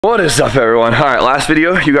What is up, everyone? All right, last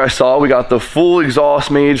video you guys saw we got the full exhaust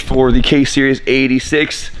made for the K-Series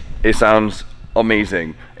 86. It sounds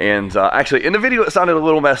amazing, and actually in the video it sounded a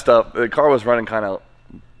little messed up. The car was running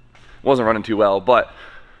wasn't running too well, but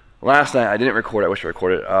last night I didn't record. I wish I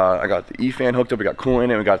recorded. I got the E-fan hooked up, we got coolant in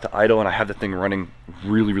it, we got it to idle, and I have the thing running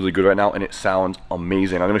really good right now, and it sounds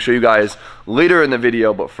amazing. I'm gonna show you guys later in the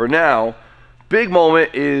video, but for now, big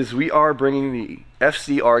moment is we are bringing the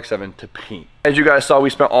FC RX7 to paint. As you guys saw,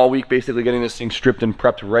 we spent all week basically getting this thing stripped and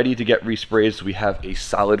prepped, ready to get resprayed, so we have a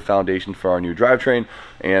solid foundation for our new drivetrain.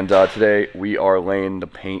 And today we are laying the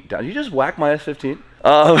paint down. Did you just whack my S15?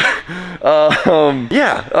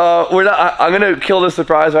 We're not. I'm gonna kill the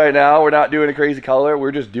surprise right now. We're not doing a crazy color.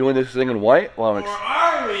 We're just doing this thing in white. Well,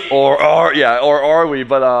 or are we? Or are we?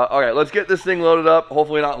 But all right, let's get this thing loaded up.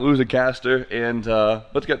 Hopefully not lose a caster, and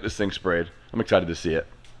let's get this thing sprayed. I'm excited to see it.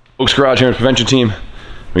 Oaks Garage here, Prevention Team.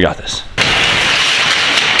 We got this.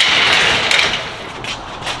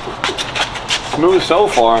 Smooth so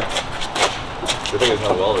far. Good thing it's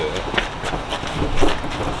not welded.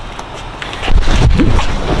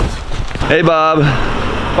 Hey, Bob.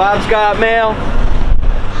 Bob's got mail.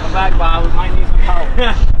 Come back, Bob. We might need some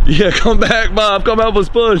help. Yeah, come back, Bob. Come help us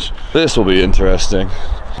push. This will be interesting.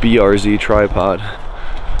 BRZ tripod.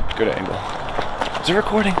 Good angle. Is it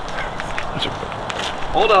recording? It's recording.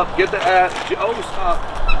 Hold up. Get the ass. Oh, stop.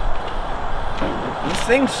 This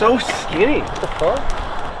thing's so skinny. What the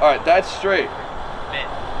fuck? All right, that's straight.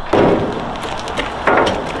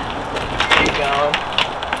 Keep going.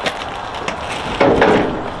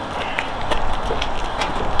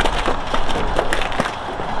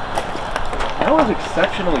 That was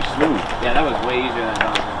exceptionally smooth. Yeah, that was way easier than I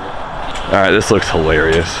thought. All right, this looks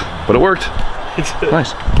hilarious, but it worked.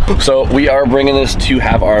 Nice. So we are bringing this to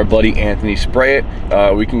have our buddy Anthony spray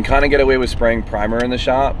it. We can kind of get away with spraying primer in the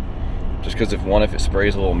shop, just because if it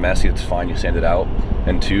sprays a little messy, it's fine, you sand it out.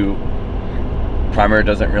 And two, primer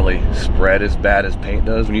doesn't really spread as bad as paint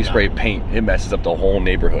does. When you spray paint, it messes up the whole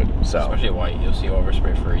neighborhood. So especially white, you'll see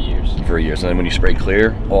overspray for years. For years, and then when you spray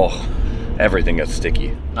clear, oh, everything gets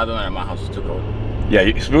sticky. Other than my house is too cold.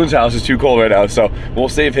 Yeah, Spoon's house is too cold right now, so we'll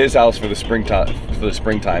save his house for the springtime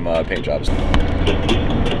paint jobs.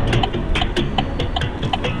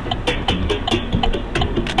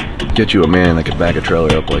 Get you a man that could back a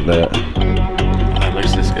trailer up like that. That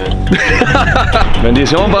looks this good.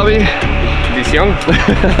 Bendición, Bobby. Bendición.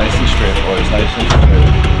 Nice and straight, boys. Nice and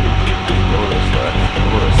straight.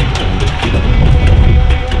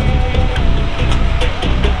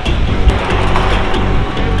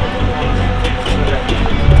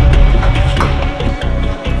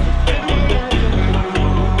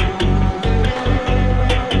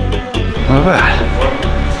 Not bad.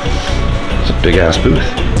 It's a big ass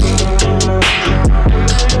booth.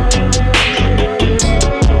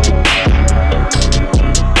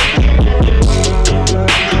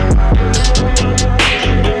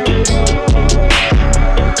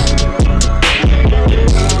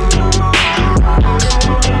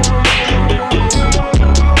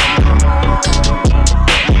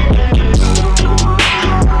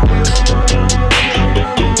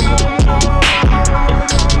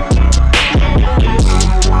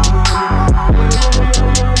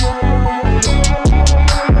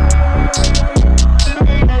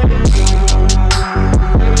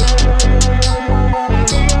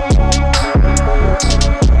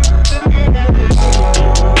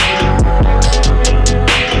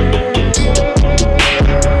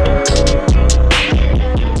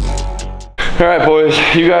 All right, boys,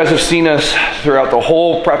 you guys have seen us throughout the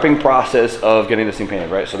whole prepping process of getting this thing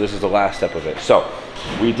painted, right? So this is the last step of it. So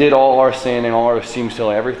we did all our sanding, all our seam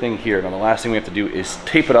sealing, everything here. Now the last thing we have to do is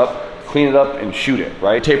tape it up, clean it up, and shoot it,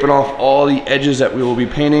 right? Taping off all the edges that we will be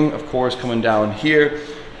painting, of course, coming down here.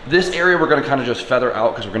 This area we're gonna kind of just feather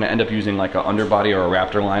out because we're gonna end up using like an underbody or a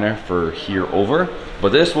Raptor liner for here over.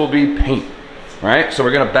 But this will be paint, right? So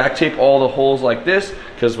we're gonna back tape all the holes like this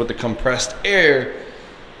because with the compressed air,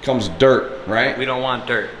 comes dirt, right? We don't want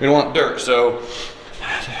dirt. We don't want dirt, so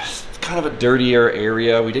it's kind of a dirtier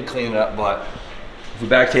area. We did clean it up, but if we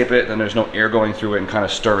back tape it, then there's no air going through it and kind of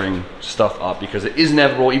stirring stuff up because it is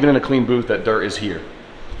inevitable, even in a clean booth, that dirt is here.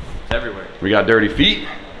 It's everywhere. We got dirty feet,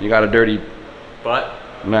 you got a dirty butt.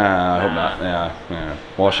 Nah, I hope not. Yeah.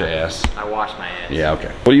 Wash your ass. I wash my ass. Yeah,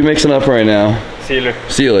 okay. What are you mixing up right now? Sealer.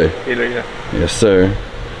 Sealer? Sealer, yeah. Yes, sir.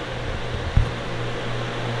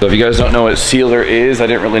 So if you guys don't know what sealer is, I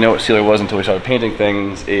didn't really know what sealer was until we started painting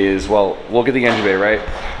things, is, well, look at the engine bay, right?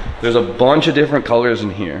 There's a bunch of different colors in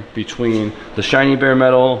here between the shiny bare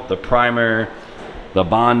metal, the primer, the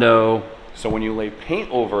Bondo. So when you lay paint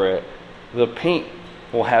over it, the paint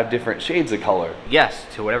will have different shades of color. Yes,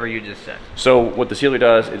 to whatever you just said. So what the sealer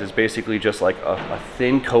does, it is basically just like a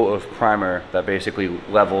thin coat of primer that basically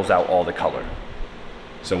levels out all the color.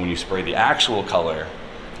 So when you spray the actual color,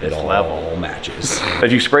 it all matches.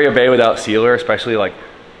 If you spray a bay without sealer, especially like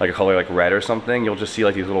a color like red or something, you'll just see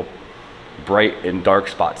like these little bright and dark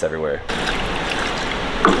spots everywhere.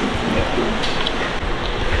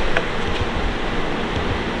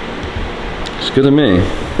 It's good to me.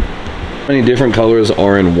 How many different colors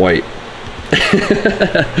are in white?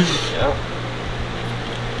 Yeah.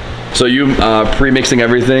 So you pre-mixing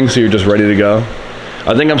everything, so you're just ready to go?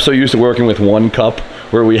 I think I'm so used to working with one cup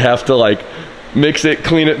where we have to like mix it,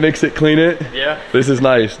 clean it, mix it, clean it. Yeah. This is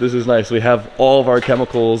nice, this is nice. We have all of our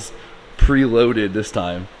chemicals pre-loaded this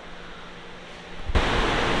time.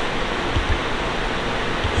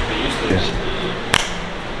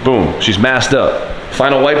 Boom, she's masked up.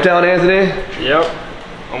 Final wipe down, Anthony? Yep.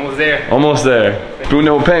 Almost there. Almost there. Spoon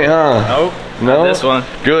no paint, huh? Nope. No? Not this one.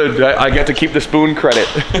 Good, I get to keep the spoon credit.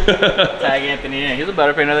 Tag Anthony in. He's a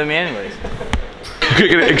better painter than me anyways.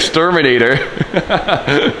 Exterminator.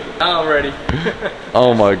 I'm ready.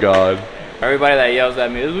 Oh my God. Everybody that yells at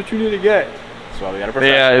me, this is what you need to get. That's why we got a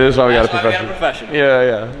professional. Yeah, this is why we got a That's why we professional. got a professional. Yeah,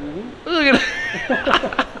 yeah. Look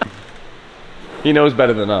at He knows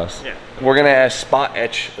better than us. Yeah. We're gonna spot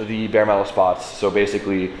etch the bare metal spots. So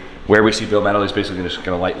basically, where we see bare metal is basically just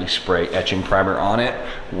gonna lightly spray etching primer on it,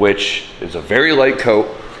 which is a very light coat.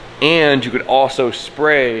 And you could also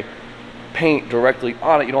spray paint directly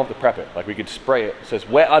on it. You don't have to prep it. Like we could spray it. It says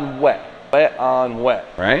wet on wet, wet on wet,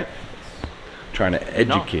 right? Trying to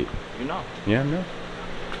educate. You know. Yeah, no.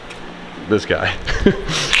 This guy.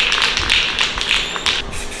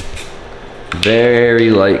 Very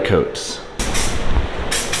light coats.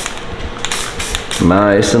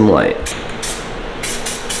 Nice and light.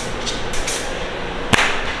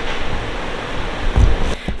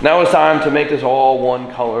 Now it's time to make this all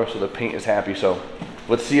one color so the paint is happy. So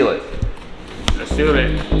let's seal it. Let's do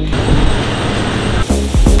it.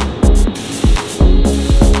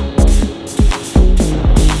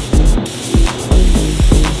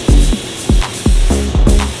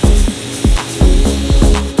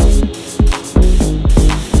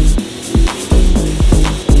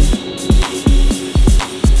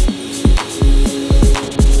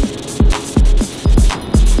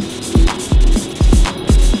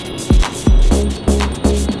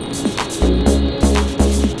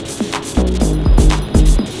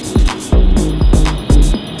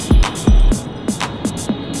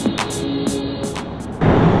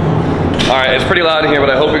 All right, it's pretty loud in here, but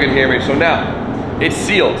I hope you can hear me. So now, it's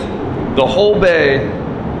sealed. The whole bay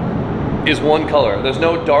is one color. There's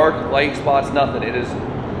no dark, light spots, nothing. It is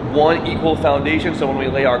one equal foundation, so when we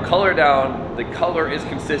lay our color down, the color is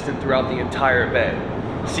consistent throughout the entire bay.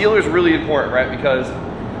 Sealer is really important, right? Because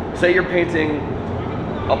say you're painting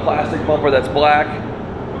a plastic bumper that's black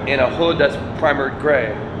and a hood that's primered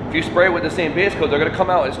gray. If you spray it with the same base coat, they're gonna come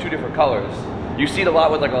out as two different colors. You see it a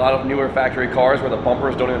lot with like a lot of newer factory cars where the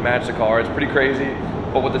bumpers don't even match the car. It's pretty crazy.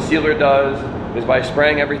 But what the sealer does is by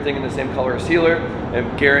spraying everything in the same color sealer,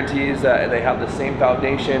 it guarantees that they have the same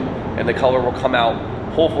foundation and the color will come out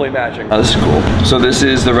hopefully matching. Oh, this is cool. So this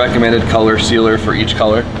is the recommended color sealer for each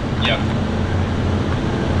color? Yep.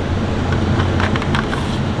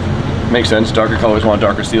 Makes sense. Darker colors want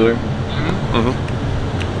darker sealer.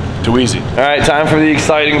 Too easy. All right, time for the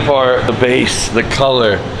exciting part. The base, the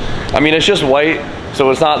color. I mean, it's just white, so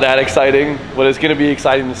it's not that exciting, but it's gonna be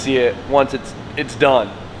exciting to see it once it's done.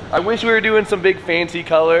 I wish we were doing some big fancy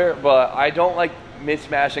color, but I don't like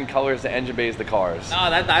mismatching colors to engine bays the cars. No,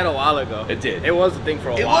 that died a while ago. It did. It was a thing for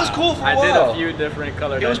a while. It was cool for a while. I did a few different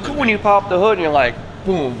colors. It was cool when you pop the hood and you're like,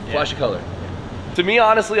 boom, flash of color. To me,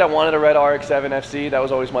 honestly, I wanted a red RX7 FC. That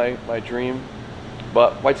was always my dream,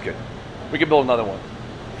 but white's good. We can build another one.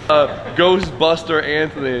 Ghostbuster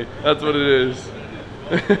Anthony, that's what it is.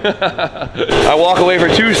 I walk away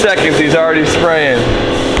for 2 seconds, he's already spraying.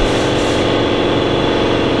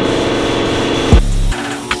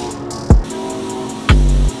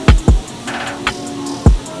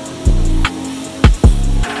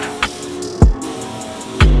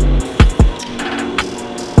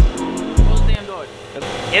 Close the damn door.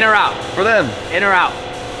 In or out? For them. In or out?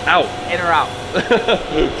 Out. In or out?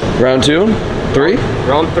 Round 2? 3?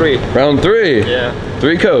 Round 3. Round 3? Yeah.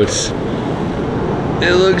 3 coats.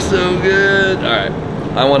 It looks so good. All right,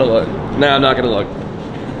 I want to look. No, I'm not gonna look.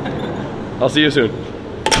 I'll see you soon.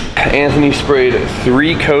 Anthony sprayed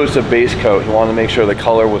 3 coats of base coat. He wanted to make sure the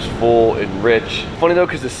color was full and rich. Funny though,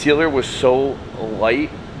 because the sealer was so light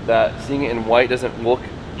that seeing it in white doesn't look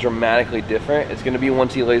dramatically different. It's gonna be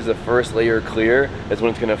once he lays the first layer clear, that's when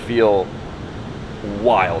it's gonna feel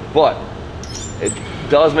wild, but it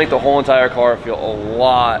does make the whole entire car feel a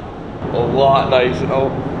lot nice. And oh,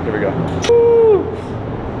 here we go. Woo!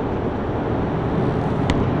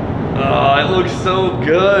 Oh, it looks so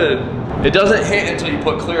good. It doesn't hit until you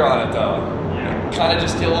put clear on it though. Yeah. Kind of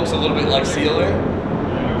just still looks a little bit like sealer.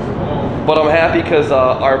 But I'm happy because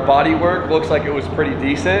our body work looks like it was pretty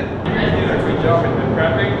decent. You guys did a good job in the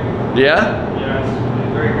prepping. Yeah? Yes,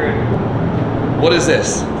 very good. What is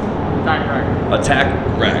this? Tack rack. A tack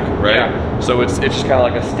rack, right? Yeah. So it's just kind of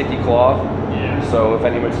like a sticky cloth. Yeah. So if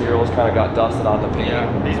any materials kind of got dusted on the paint.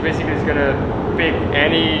 Yeah. This basically is gonna pick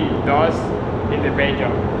any dust in the paint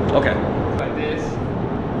job. Okay. Like this,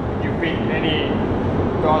 you pick any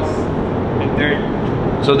dust and dirt.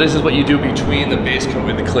 So this is what you do between the base coat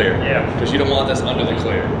and the clear. Yeah. Because you don't want this under the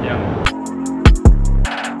clear. Yeah.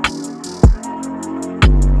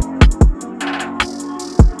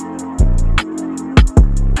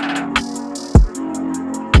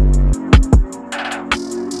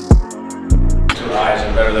 2 eyes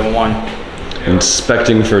are better than 1.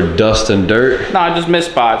 Inspecting for dust and dirt. No, I just miss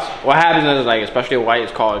spots. What happens is, like, especially white,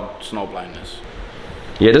 it's called snow blindness.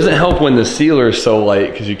 Yeah, it doesn't help when the sealer is so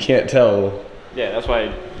light because you can't tell. Yeah, that's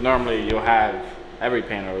why normally you'll have every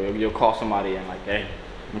painter, you'll call somebody and like, hey,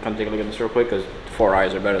 I'm gonna come take a look at this real quick because 4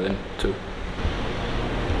 eyes are better than 2.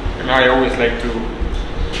 And I always like to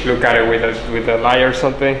look at it with a light or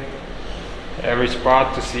something. Every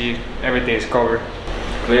spot to see everything is covered.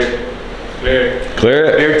 Clear. Clear. Clear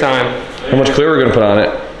it. Clear time. How much clear are we gonna put on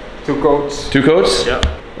it? 2 coats. 2 coats? Yep.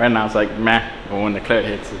 Right now it's like meh, but when the clear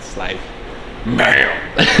hits, it's like bam.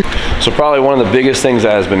 So probably one of the biggest things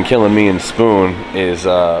that has been killing me and Spoon is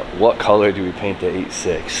what color do we paint the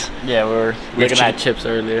 8.6? yeah, we were looking at chips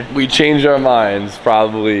earlier. We changed our minds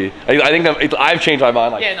probably. I think I've changed my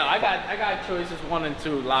mind. Like, Yeah, no, I got choices 1 and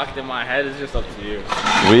 2 locked in my head. It's just up to you.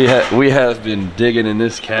 we have been digging in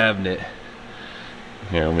this cabinet.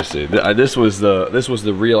 Here, let me see. This was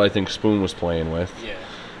the reel I think Spoon was playing with. Yeah.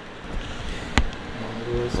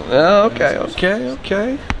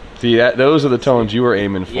 Okay. See, those are the tones you were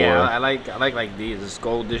aiming for. Yeah, I like these. It's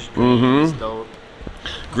goldish green. It's dope.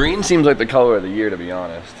 Green seems like the color of the year, to be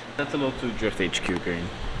honest. That's a little too Drift HQ green.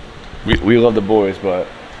 We love the boys, but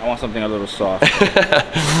I want something a little soft.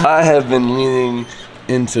 I have been leaning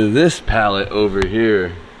into this palette over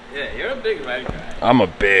here. Yeah, you're a big red guy. I'm a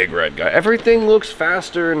big red guy. Everything looks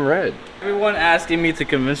faster in red. Everyone asking me to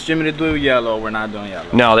convince Jimmy to do yellow. We're not doing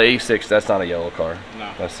yellow. No, the 8.6, that's not a yellow car.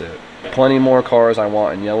 No. That's it. Plenty more cars I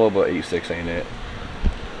want in yellow, but 8.6 ain't it.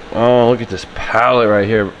 Oh, look at this palette right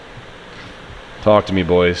here. Talk to me,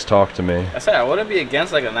 boys. Talk to me. I said I wouldn't be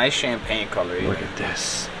against like a nice champagne color either. Look at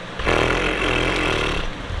this.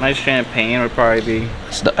 Nice champagne would probably be.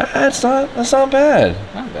 That's not bad.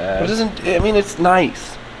 Not bad. It doesn't. I mean, it's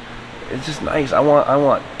nice. It's just nice. I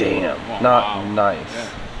want damn, not nice. Yeah.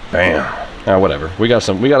 Bam. Whatever. We got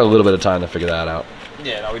a little bit of time to figure that out.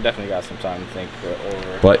 Yeah, no, we definitely got some time to think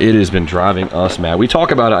over. But it has been driving us mad. We talk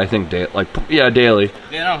about it, I think, daily.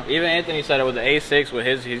 You know, even Anthony said it with the A6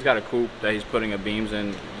 with he's got a coupe that he's putting a beams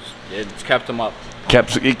in. It's kept him up. Yeah.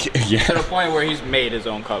 To the point where he's made his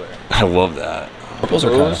own color. I love that. Those are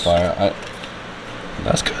kind of fire.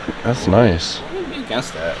 That's good. That's nice. I wouldn't be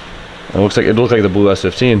against that. It looks like the blue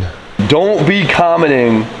S15. Don't be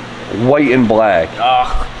commenting white and black.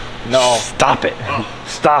 Ugh, no. Stop it.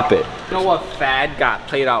 Stop it. You know what fad got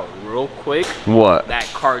played out real quick? What? That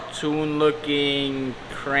cartoon looking,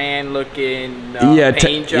 crayon looking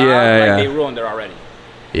paint job. Yeah. They ruined it already.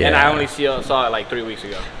 Yeah. And I only saw it like 3 weeks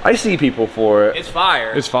ago. I see people for it. It's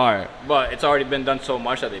fire. It's fire. But it's already been done so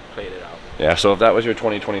much that they played it out. Yeah, so if that was your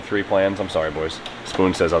 2023 plans, I'm sorry, boys.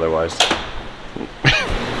 Spoon says otherwise.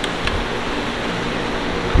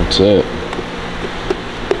 That's it.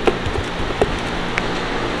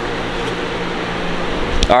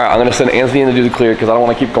 All right, I'm gonna send Anthony in to do the clear because I don't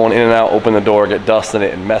want to keep going in and out, open the door, get dust in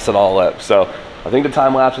it, and mess it all up. So I think the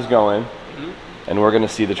time lapse is going, and we're gonna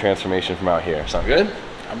see the transformation from out here. Sound good?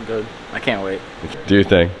 I'm good. I can't wait. Do your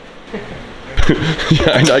thing.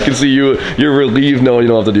 Yeah, I can see you. You're relieved knowing you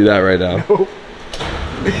don't have to do that right now. No.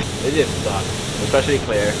 It just sucks, especially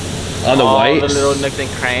clear. On the white? All the little nooks and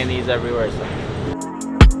crannies everywhere. So.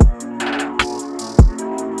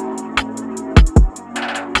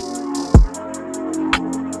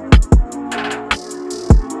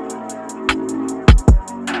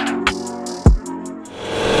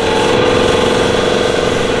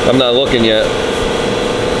 I'm not looking yet.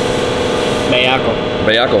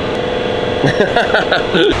 Bellaco.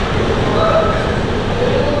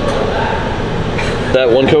 That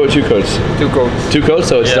 1 coat or 2 coats? 2 coats. 2 coats,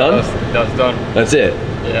 so it's done? That's done. That's it?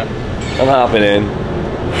 Yeah. I'm hopping in.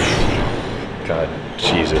 God,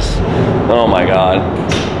 Jesus. Oh my God.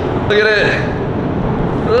 Look at it.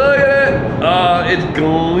 Look at it. It's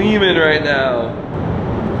gleaming right now.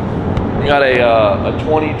 We got a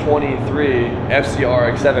 2023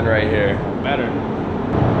 RX7 right here. Better.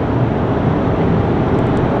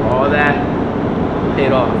 All that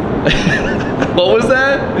paid off. What was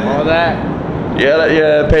that? All that.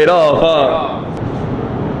 Yeah, paid off, huh? Paid off.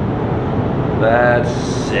 That's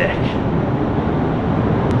sick.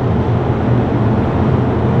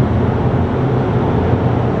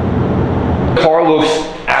 The car looks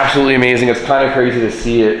absolutely amazing. It's kind of crazy to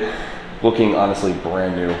see it looking honestly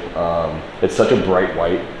brand new. It's such a bright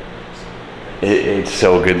white. It's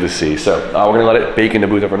so good to see. So we're gonna let it bake in the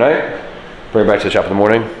booth overnight, bring it back to the shop in the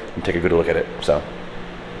morning, and take a good look at it. So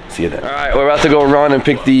see you then. All right, we're about to go run and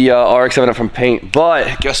pick the RX7 up from paint.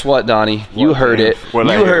 But guess what, Donnie? You heard it.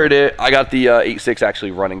 You heard it. I got the 8.6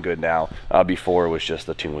 actually running good now. Before it was just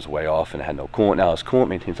the tune was way off and it had no coolant. Now it's coolant,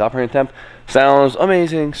 maintains operating temp. Sounds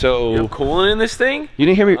amazing. So you have coolant in this thing? You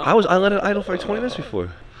didn't hear me? I let it idle for like 20 minutes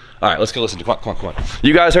before. All right, let's go listen to. Come on.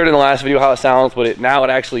 You guys heard in the last video how it sounds, but now it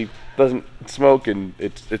actually doesn't smoke, and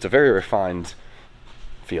it's a very refined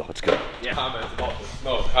feel. It's good. Yeah. Comments about the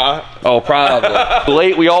smoke, huh? Oh, probably.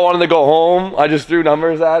 Late, we all wanted to go home. I just threw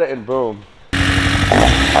numbers at it, and boom.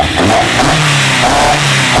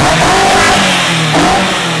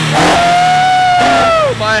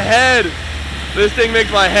 My head. This thing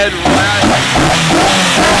makes my head rattle.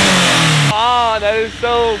 Ah, that is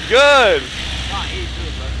so good.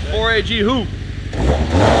 4AG hoop.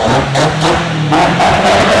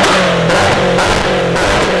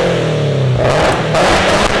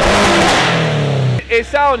 It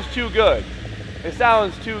sounds too good. It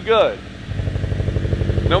sounds too good.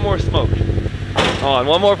 No more smoke. Hold on,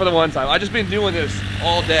 one more for the one time. I've just been doing this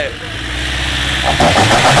all day.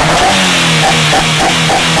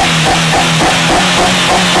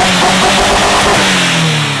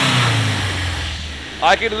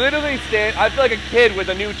 I could literally stand, I feel like a kid with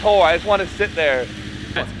a new toy. I just want to sit there.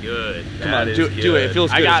 That's good. Come on, do it. It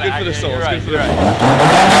feels good. It's good for the soul. It's good for the soul.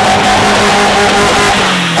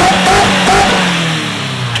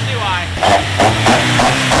 I see why.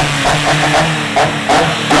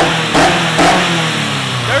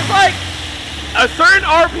 There's like a certain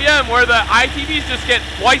RPM where the ITBs just get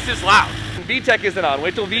twice as loud. VTEC isn't on.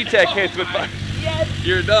 Wait till VTEC hits with Yes.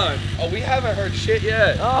 You're done. Oh, we haven't heard shit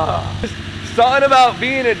yet. Oh. Something about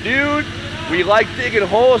being a dude. We like digging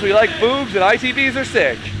holes, we like boobs, and ITBs are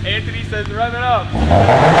sick. Anthony says run it up.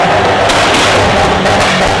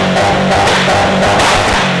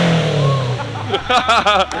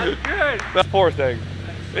 That's good. That's poor thing.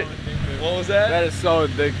 What was that? That is so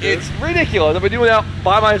addictive. It's ridiculous. I've been doing that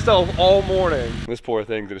by myself all morning. This poor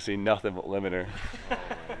thing's gonna see nothing but limiter. Oh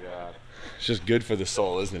my God. It's just good for the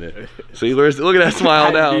soul, isn't it? See, look at that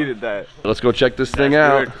smile now. I needed that. Let's go check this thing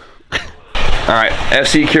out. All right,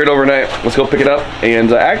 FC cured overnight. Let's go pick it up.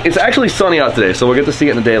 And it's actually sunny out today, so we'll get to see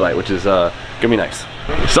it in the daylight, which is gonna be nice.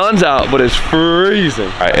 Sun's out, but it's freezing.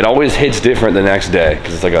 All right, it always hits different the next day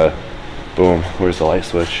because it's like a boom. Where's the light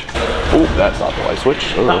switch? Oh, that's not the light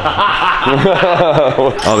switch.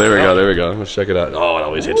 Oh, there we go. Let's check it out. Oh, it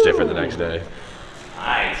always hits different the next day.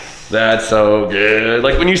 Nice. That's so good.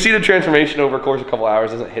 Like when you see the transformation over the course of a couple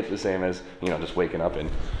hours, it doesn't hit the same as, you know, just waking up and.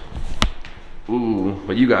 Ooh,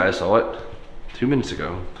 but you guys saw it 2 minutes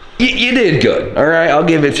ago. You did good, all right? I'll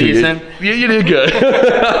give it to you. You did good.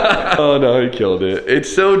 Oh no, he killed it. It's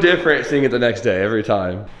so different seeing it the next day every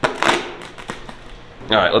time.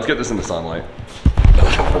 All right, let's get this in the sunlight.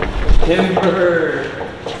 Timber.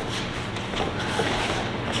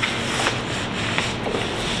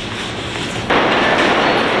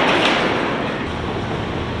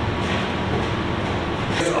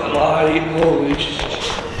 Holy shit.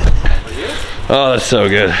 Oh, that's so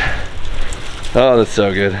good. Oh, that's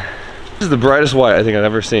so good. This is the brightest white I think I've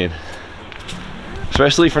ever seen.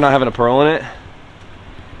 Especially for not having a pearl in it.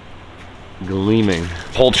 Gleaming.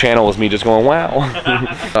 Whole channel was me just going, wow.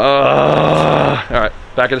 All right,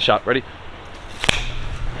 back at the shop. Ready?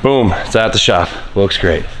 Boom, it's at the shop. Looks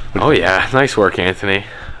great. Oh yeah, nice work, Anthony.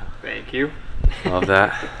 Thank you. Love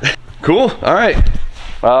that. Cool, all right.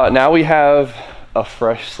 Now we have a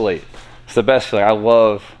fresh slate. It's the best feeling.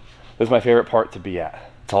 This is my favorite part to be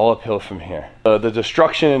at. It's all uphill from here. The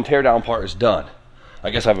destruction and tear down part is done. I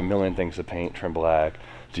guess I have a million things to paint, trim black,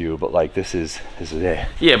 do, but like this is it.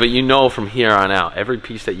 Yeah, but you know from here on out, every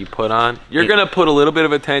piece that you put on, you're gonna put a little bit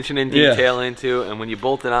of attention and detail into, and when you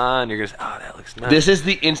bolt it on, you're gonna say, oh, that looks nice. This is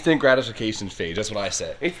the instant gratification stage. That's what I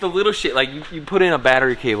say. It's the little shit, like you put in a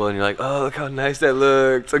battery cable and you're like, oh, look how nice that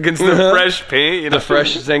looks against the fresh paint, you know? The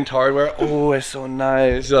fresh zinked hardware. Oh, it's so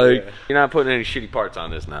nice. Like you're not putting any shitty parts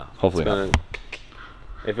on this now. Hopefully not.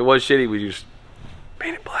 If it was shitty, we just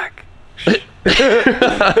paint it black.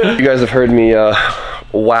 You guys have heard me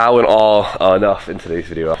wow and awe enough in today's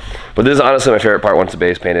video, but this is honestly my favorite part. Once the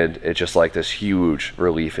base painted, it's just like this huge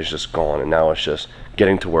relief is just gone, and now it's just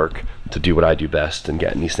getting to work to do what I do best and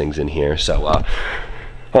getting these things in here. So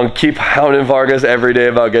I'll keep hounding Vargas every day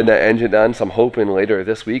about getting that engine done. So I'm hoping later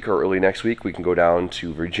this week or early next week we can go down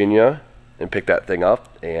to Virginia and pick that thing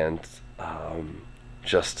up and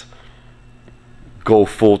just go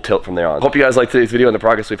full tilt from there on. Hope you guys liked today's video and the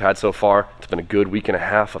progress we've had so far. It's been a good week and a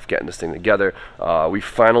half of getting this thing together. We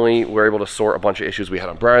finally were able to sort a bunch of issues we had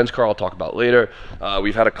on Brian's car. I'll talk about later.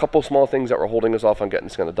 We've had a couple small things that were holding us off on getting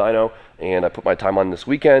this on the dyno, and I put my time on this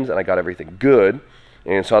weekend and I got everything good.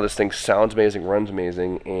 And so this thing sounds amazing, runs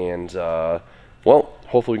amazing, and well,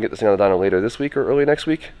 hopefully we can get this thing on the dyno later this week or early next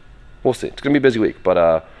week. We'll see. It's gonna be a busy week, but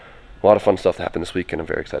a lot of fun stuff to happen this week, and I'm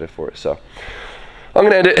very excited for it. So I'm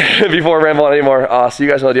gonna end it before I ramble on anymore. So you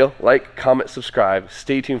guys know the deal. Like, comment, subscribe,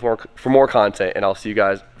 stay tuned for more content, and I'll see you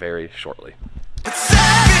guys very shortly.